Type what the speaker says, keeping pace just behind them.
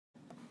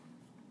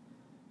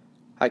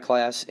Hi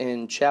class,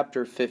 in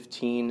chapter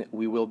 15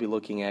 we will be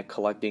looking at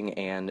collecting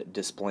and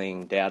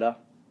displaying data.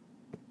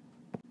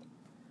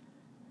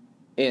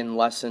 In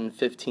lesson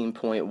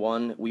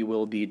 15.1 we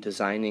will be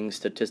designing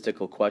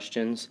statistical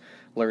questions.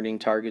 Learning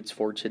targets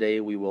for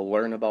today: we will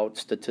learn about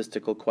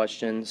statistical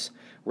questions,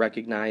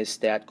 recognize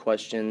stat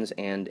questions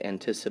and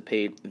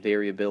anticipate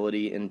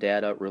variability in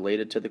data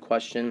related to the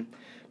question,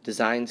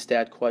 design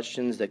stat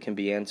questions that can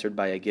be answered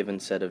by a given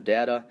set of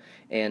data,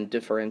 and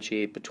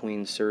differentiate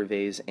between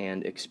surveys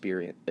and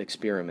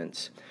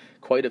experiments.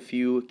 Quite a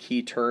few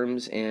key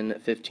terms in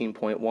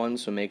 15.1,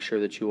 so make sure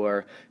that you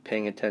are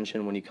paying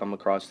attention when you come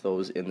across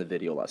those in the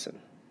video lesson.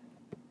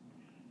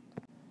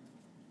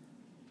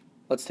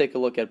 Let's take a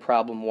look at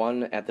problem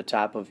 1 at the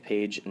top of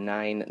page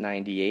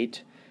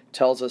 998.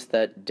 Tells us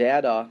that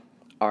data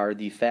are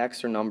the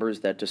facts or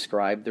numbers that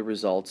describe the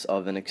results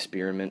of an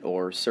experiment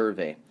or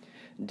survey.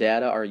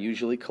 Data are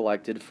usually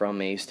collected from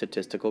a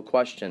statistical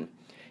question.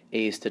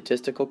 A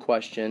statistical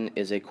question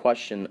is a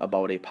question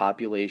about a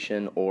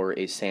population or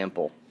a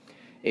sample.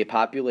 A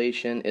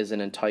population is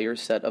an entire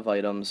set of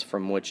items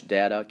from which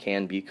data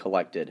can be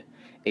collected.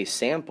 A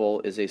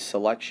sample is a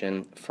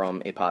selection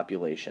from a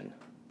population.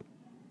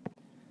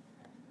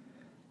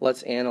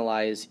 Let's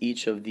analyze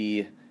each of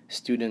the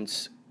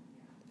students'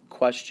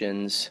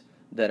 questions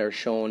that are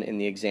shown in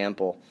the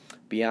example.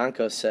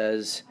 Bianca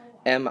says,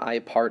 "Am I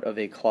part of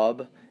a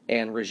club?"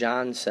 And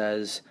Rajan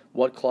says,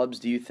 "What clubs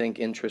do you think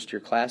interest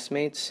your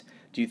classmates?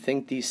 Do you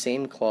think these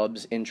same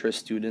clubs interest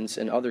students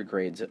in other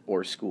grades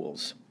or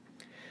schools?"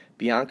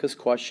 Bianca's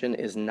question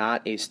is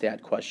not a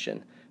stat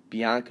question.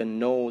 Bianca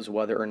knows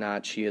whether or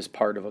not she is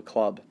part of a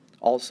club.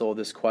 Also,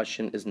 this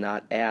question is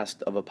not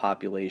asked of a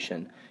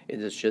population.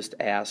 It is just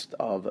asked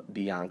of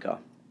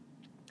Bianca.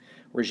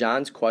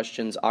 Rajan's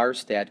questions are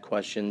stat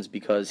questions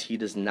because he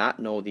does not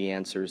know the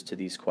answers to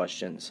these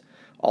questions.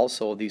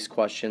 Also, these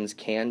questions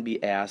can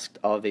be asked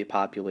of a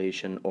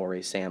population or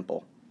a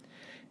sample.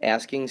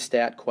 Asking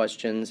stat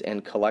questions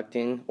and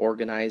collecting,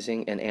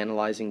 organizing, and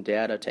analyzing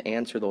data to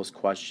answer those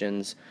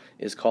questions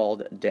is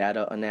called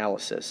data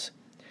analysis.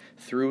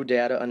 Through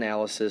data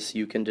analysis,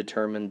 you can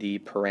determine the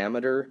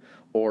parameter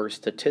or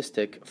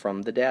statistic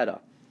from the data.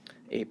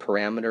 A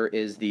parameter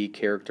is the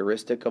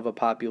characteristic of a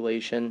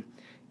population,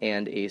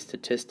 and a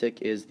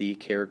statistic is the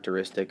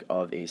characteristic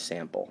of a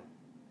sample.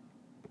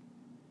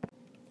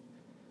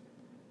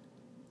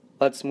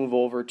 Let's move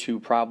over to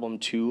problem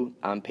 2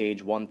 on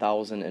page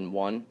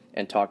 1001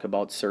 and talk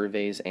about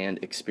surveys and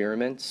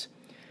experiments.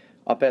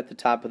 Up at the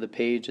top of the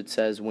page it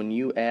says, when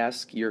you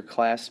ask your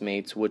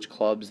classmates which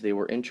clubs they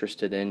were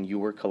interested in, you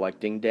were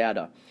collecting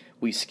data.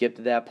 We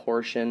skipped that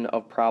portion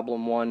of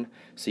problem 1,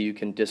 so you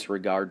can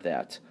disregard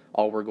that.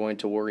 All we're going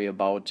to worry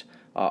about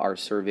are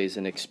surveys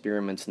and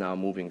experiments now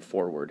moving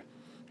forward.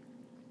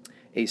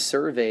 A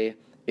survey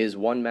is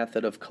one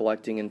method of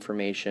collecting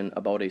information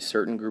about a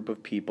certain group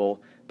of people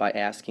by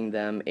asking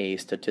them a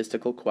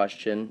statistical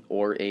question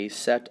or a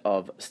set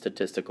of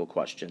statistical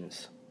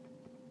questions.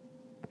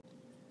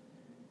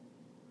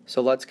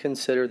 So let's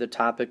consider the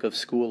topic of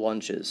school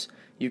lunches.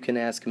 You can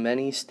ask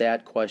many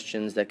stat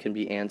questions that can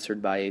be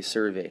answered by a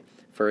survey.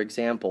 For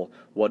example,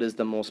 what is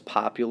the most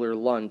popular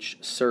lunch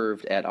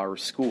served at our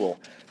school?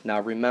 Now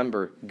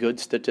remember, good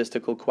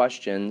statistical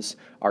questions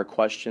are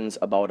questions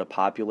about a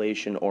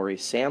population or a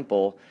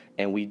sample,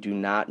 and we do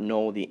not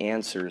know the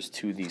answers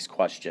to these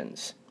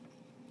questions.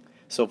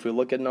 So if we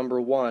look at number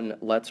 1,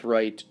 let's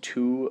write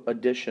two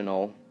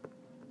additional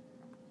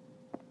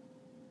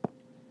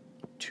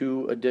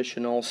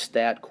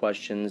stat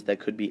questions that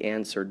could be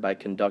answered by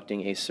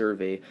conducting a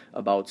survey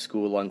about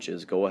school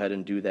lunches. Go ahead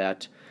and do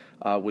that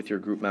with your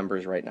group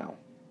members right now.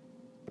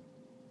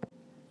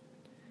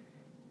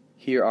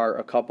 Here are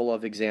a couple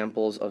of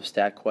examples of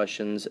stat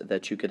questions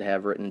that you could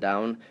have written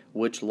down.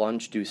 Which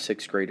lunch do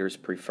 6th graders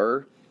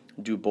prefer?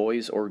 Do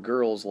boys or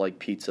girls like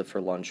pizza for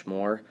lunch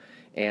more?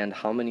 And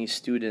how many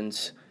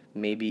students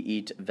maybe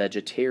eat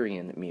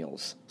vegetarian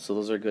meals? So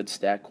those are good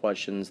stat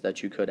questions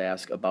that you could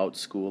ask about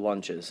school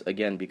lunches.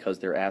 Again, because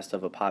they're asked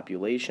of a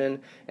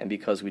population and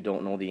because we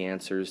don't know the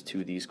answers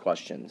to these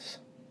questions.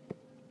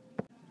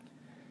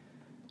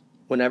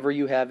 Whenever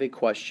you have a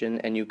question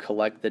and you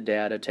collect the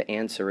data to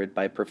answer it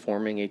by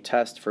performing a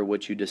test for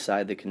which you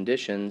decide the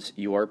conditions,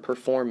 you are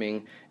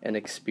performing an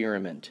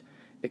experiment.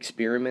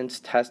 Experiments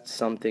test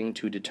something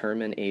to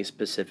determine a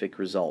specific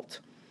result.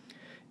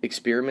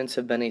 Experiments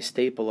have been a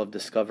staple of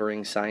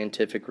discovering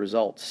scientific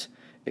results.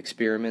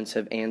 Experiments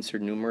have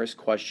answered numerous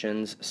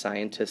questions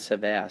scientists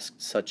have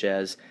asked, such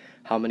as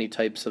how many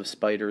types of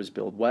spiders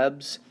build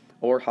webs,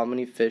 or how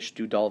many fish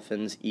do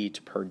dolphins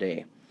eat per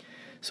day.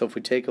 So if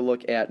we take a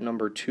look at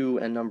number 2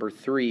 and number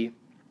 3,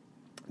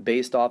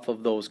 based off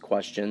of those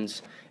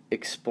questions,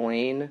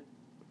 explain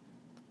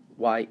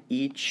why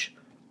each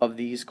of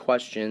these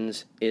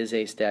questions is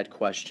a stat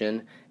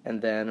question,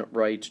 and then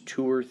write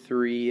 2 or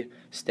 3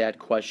 stat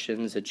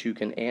questions that you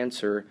can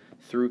answer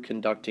through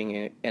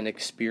conducting an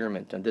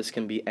experiment. And this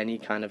can be any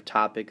kind of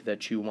topic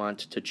that you want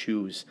to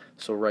choose.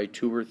 So write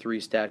 2 or 3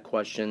 stat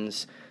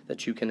questions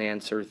that you can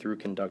answer through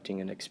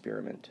conducting an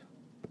experiment.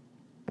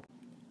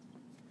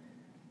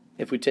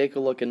 If we take a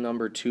look at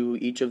number 2,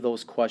 each of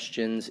those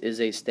questions is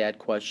a stat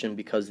question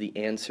because the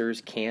answers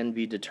can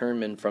be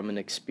determined from an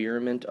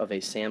experiment of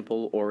a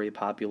sample or a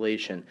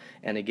population.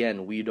 And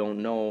again, we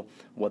don't know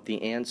what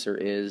the answer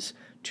is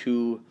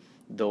to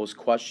those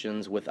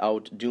questions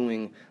without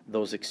doing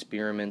those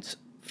experiments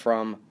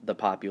from the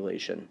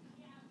population.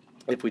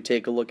 If we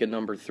take a look at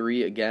number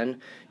 3,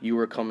 again, you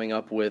were coming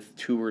up with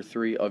 2 or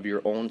 3 of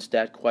your own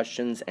stat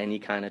questions, any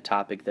kind of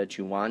topic that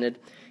you wanted.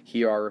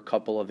 Here are a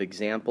couple of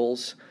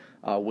examples.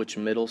 Which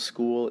middle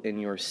school in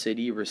your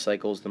city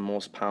recycles the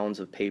most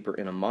pounds of paper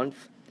in a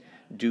month?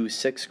 Do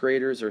 6th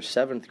graders or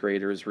 7th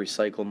graders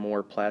recycle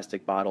more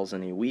plastic bottles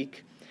in a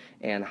week?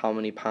 And how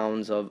many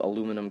pounds of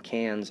aluminum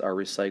cans are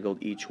recycled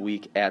each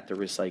week at the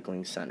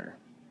recycling center?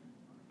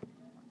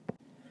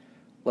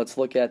 Let's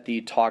look at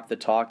the Talk the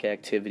Talk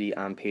activity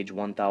on page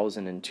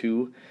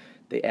 1002.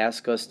 They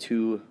ask us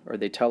to, or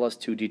they tell us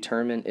to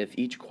determine if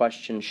each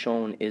question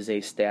shown is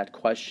a stat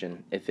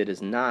question. If it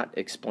is not,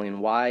 explain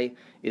why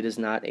it is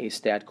not a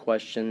stat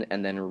question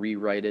and then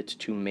rewrite it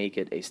to make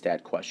it a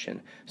stat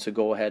question. So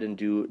go ahead and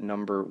do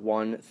number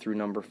 1 through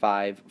number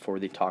 5 for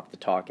the Talk the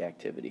Talk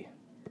activity.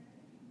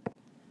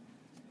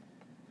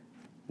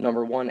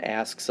 Number 1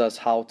 asks us,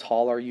 how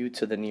tall are you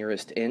to the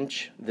nearest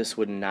inch? This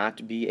would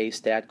not be a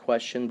stat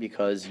question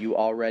because you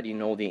already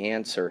know the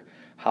answer.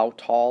 How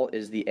tall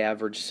is the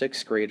average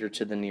 6th grader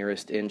to the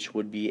nearest inch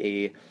would be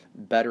a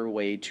better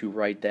way to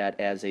write that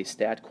as a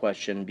stat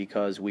question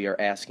because we are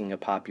asking a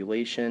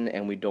population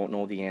and we don't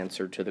know the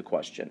answer to the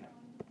question.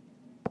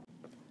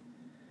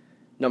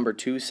 Number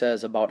 2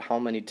 says, about how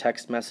many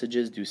text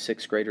messages do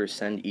 6th graders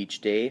send each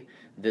day?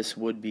 This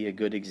would be a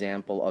good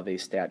example of a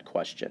stat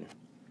question.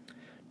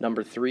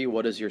 Number 3,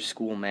 what is your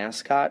school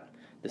mascot?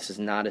 This is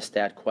not a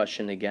stat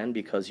question again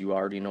because you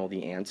already know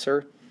the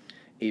answer.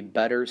 A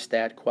better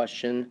stat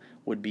question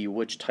would be,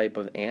 which type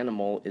of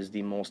animal is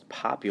the most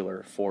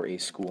popular for a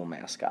school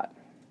mascot?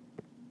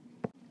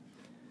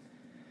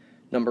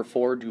 Number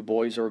 4, do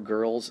boys or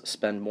girls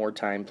spend more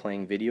time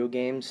playing video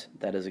games?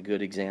 That is a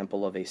good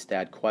example of a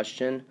stat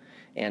question.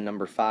 And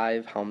number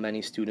 5, how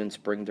many students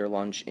bring their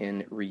lunch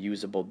in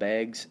reusable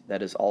bags?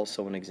 That is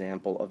also an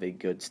example of a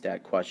good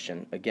stat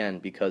question. Again,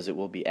 because it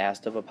will be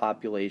asked of a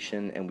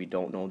population and we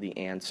don't know the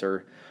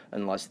answer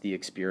unless the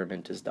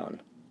experiment is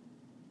done.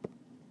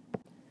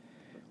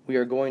 We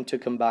are going to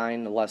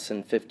combine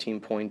lesson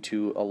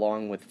 15.2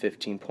 along with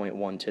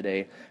 15.1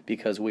 today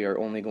because we are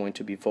only going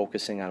to be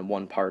focusing on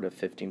one part of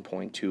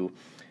 15.2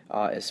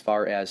 as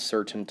far as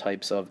certain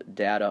types of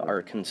data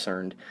are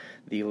concerned.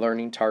 The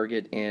learning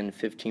target in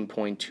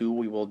 15.2,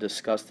 we will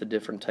discuss the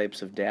different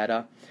types of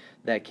data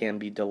that can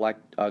be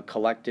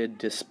collected,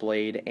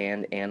 displayed,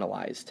 and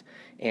analyzed.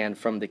 And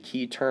from the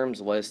key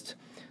terms list,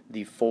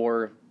 the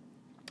 4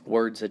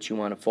 words that you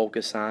want to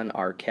focus on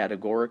are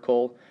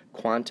categorical,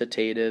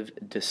 quantitative,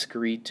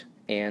 discrete,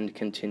 and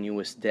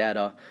continuous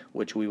data,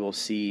 which we will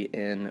see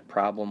in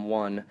problem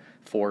 1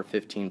 for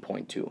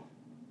 15.2.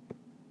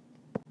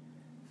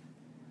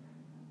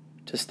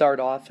 To start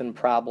off in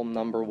problem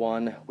number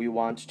 1, we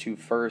want to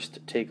first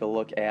take a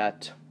look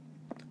at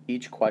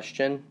each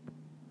question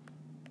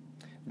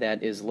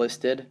that is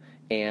listed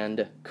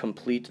and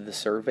complete the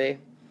survey.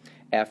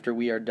 After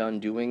we are done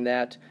doing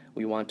that,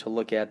 we want to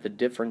look at the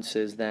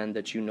differences then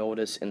that you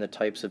notice in the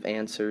types of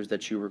answers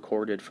that you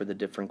recorded for the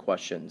different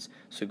questions.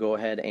 So go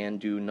ahead and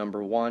do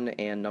number 1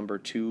 and number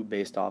 2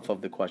 based off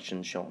of the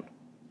questions shown.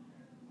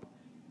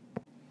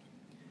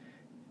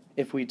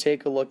 If we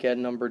take a look at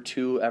number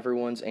 2,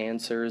 everyone's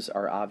answers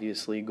are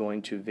obviously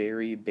going to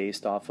vary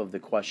based off of the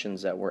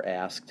questions that were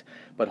asked,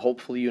 but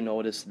hopefully you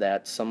notice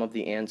that some of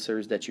the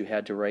answers that you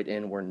had to write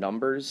in were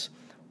numbers,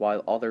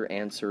 while other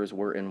answers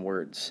were in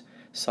words.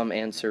 Some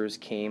answers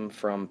came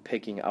from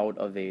picking out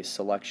of a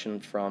selection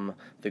from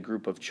the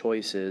group of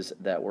choices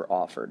that were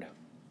offered.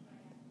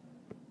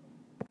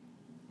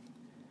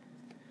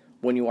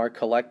 When you are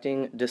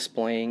collecting,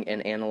 displaying,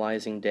 and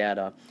analyzing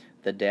data,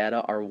 the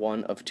data are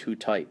one of 2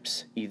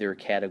 types, either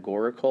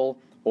categorical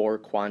or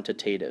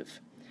quantitative.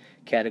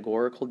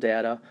 Categorical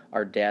data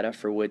are data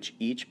for which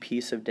each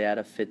piece of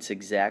data fits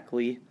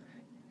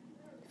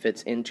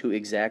into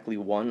exactly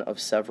one of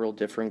several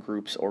different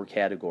groups or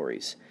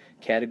categories.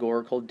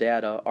 Categorical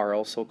data are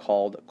also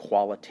called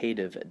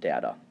qualitative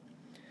data.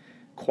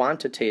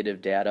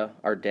 Quantitative data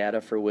are data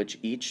for which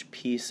each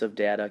piece of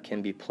data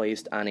can be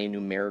placed on a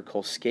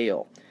numerical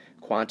scale.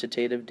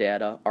 Quantitative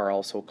data are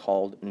also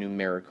called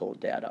numerical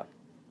data.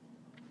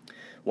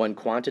 When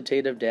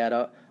quantitative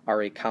data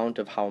are a count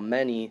of how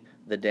many,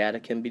 the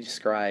data can be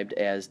described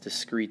as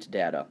discrete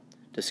data.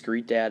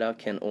 Discrete data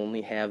can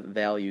only have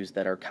values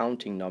that are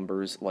counting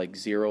numbers like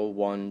 0,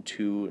 1,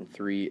 2, and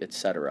 3,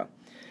 etc.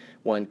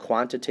 When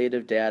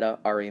quantitative data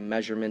are a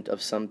measurement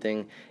of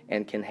something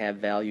and can have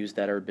values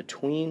that are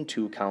between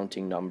 2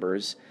 counting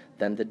numbers,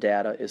 then the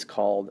data is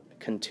called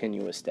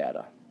continuous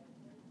data.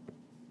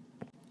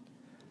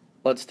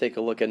 Let's take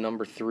a look at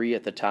number 3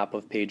 at the top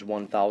of page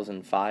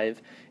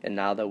 1005. And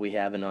now that we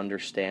have an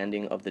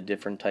understanding of the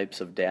different types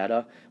of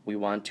data, we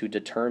want to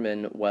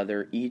determine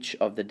whether each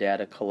of the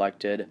data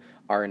collected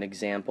are an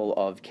example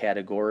of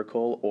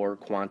categorical or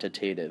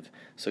quantitative.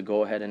 So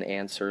go ahead and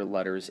answer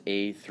letters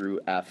A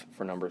through F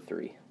for number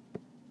 3.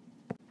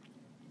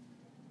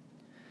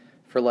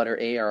 For letter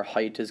A, our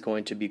height is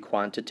going to be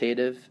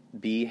quantitative.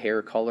 B,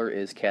 hair color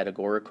is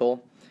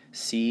categorical.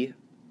 C,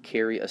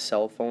 carry a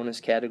cell phone is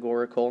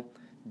categorical.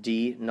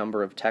 D,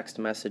 number of text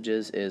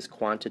messages is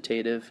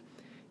quantitative.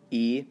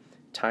 E,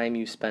 time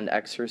you spend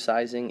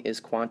exercising is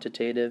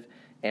quantitative.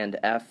 And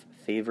F,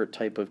 favorite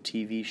type of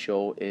TV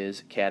show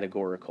is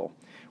categorical.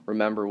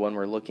 Remember, when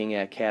we're looking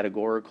at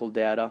categorical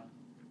data,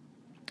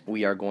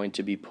 we are going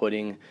to be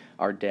putting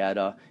our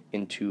data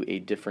into a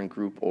different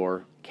group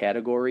or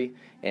category,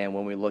 and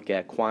when we look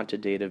at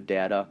quantitative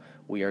data,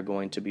 we are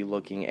going to be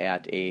looking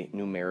at a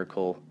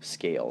numerical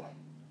scale.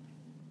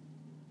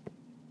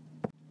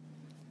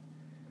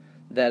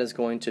 That is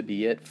going to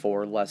be it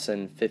for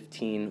lesson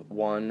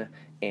 15.1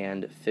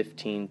 and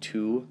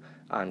 15.2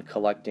 on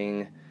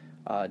collecting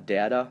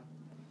data.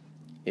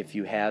 If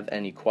you have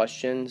any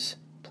questions,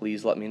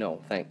 please let me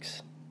know.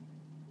 Thanks.